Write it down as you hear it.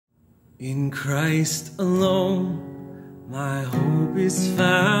In Christ alone, my hope is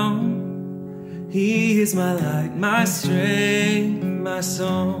found. He is my light, my strength, my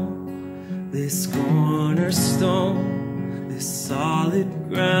song. This cornerstone, this solid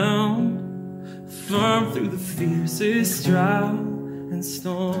ground, firm through the fiercest drought and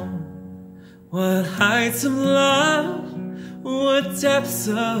storm. What heights of love, what depths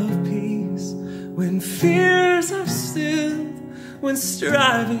of peace, when fears are stilled, when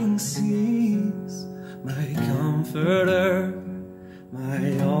striving cease. My comforter,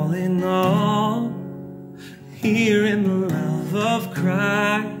 my all in all, here in the love of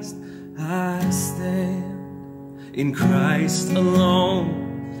Christ I stand. In Christ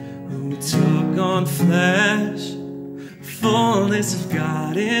alone, who took on flesh, fullness of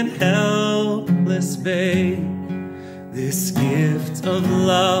God in helpless babe. This gift of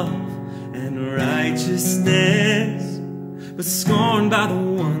love and righteousness was scorned by the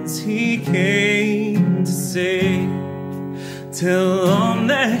ones he came to save. Till on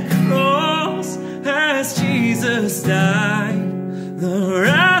that cross, as Jesus died, the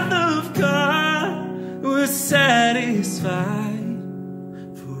wrath of God was satisfied.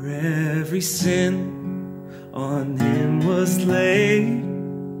 For every sin on him was laid.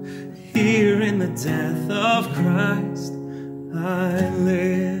 Here in the death of Christ I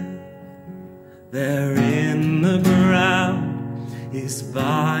live. There in the ground his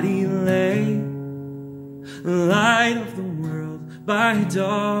body lay, light of the world by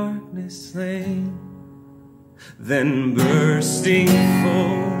darkness slain. Then bursting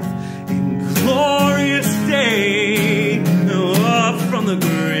forth in glorious day, up from the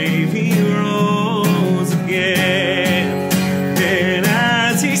grave he rose again. And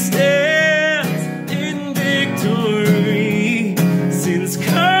as he stands in victory, sin's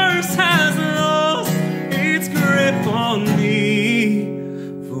curse has lost its grip on me.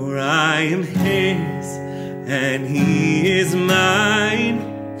 For I am his and he is mine,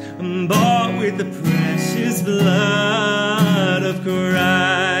 bought with the precious blood of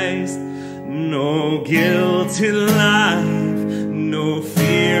Christ. No guilt in life, no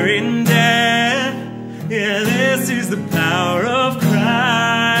fear in death. Yeah, this is the power of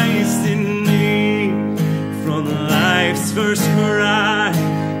Christ in me. From life's first cry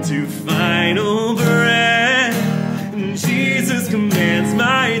to final breath, Jesus commands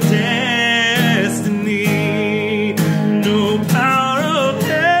my destiny. No power of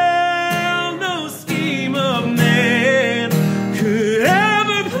hell, no scheme of man could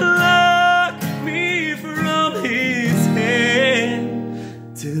ever pluck me from his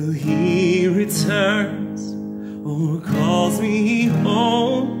hand. Till he returns or calls me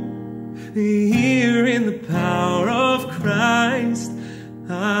home, here in the power of Christ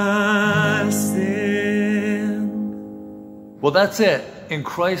I stand. Well, that's it. In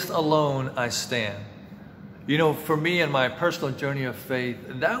Christ alone I stand. You know, for me in my personal journey of faith,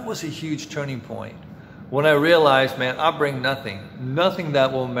 that was a huge turning point. When I realized, man, I bring nothing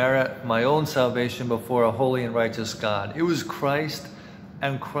that will merit my own salvation before a holy and righteous God. It was Christ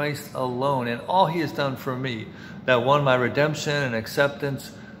and Christ alone, and all he has done for me that won my redemption and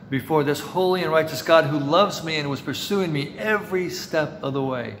acceptance before this holy and righteous God who loves me and was pursuing me every step of the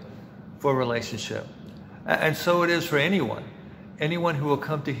way for a relationship. And so it is for anyone who will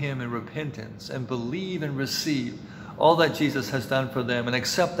come to him in repentance and believe and receive all that Jesus has done for them and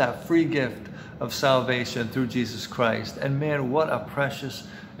accept that free gift of salvation through Jesus Christ. And man, what a precious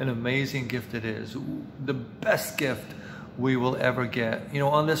and amazing gift it is. The best gift we will ever get. You know,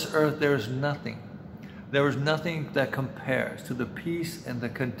 on this earth, there is nothing that compares to the peace and the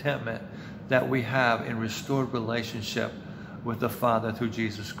contentment that we have in restored relationship with the Father through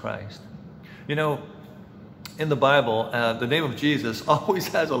Jesus Christ. You know, in the Bible, the name of Jesus always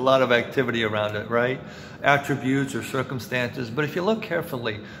has a lot of activity around it, right? Attributes or circumstances. But if you look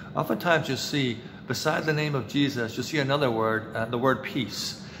carefully, oftentimes you'll see, beside the name of Jesus, you'll see another word, the word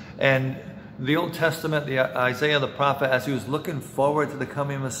peace. And the Old Testament, Isaiah the prophet, as he was looking forward to the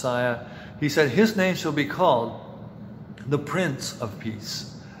coming Messiah, he said, his name shall be called the Prince of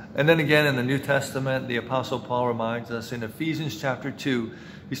Peace. And then again in the New Testament, the Apostle Paul reminds us in Ephesians chapter 2,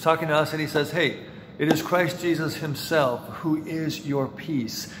 he's talking to us and he says, hey, it is Christ Jesus himself who is your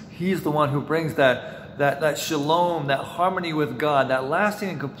peace. He's the one who brings that shalom, that harmony with God, that lasting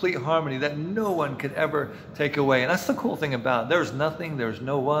and complete harmony that no one could ever take away. And that's the cool thing about it. There's nothing, there's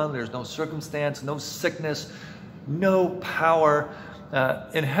no one, there's no circumstance, no sickness, no power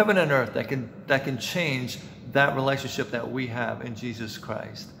in heaven and earth that can change that relationship that we have in Jesus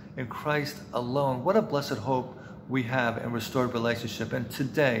Christ. In Christ alone. What a blessed hope we have in restored relationship. And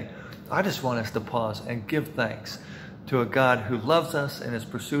today, I just want us to pause and give thanks to a God who loves us and has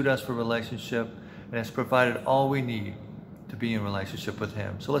pursued us for relationship and has provided all we need to be in relationship with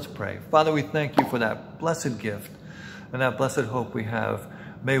him. So let's pray. Father, we thank you for that blessed gift and that blessed hope we have.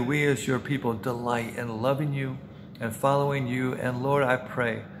 May we as your people delight in loving you and following you. And Lord, I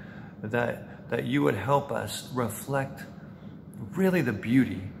pray that you would help us reflect really the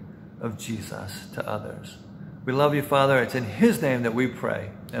beauty of Jesus to others. We love you, Father. It's in his name that we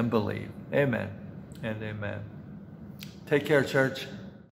pray and believe. Amen and amen. Take care, church.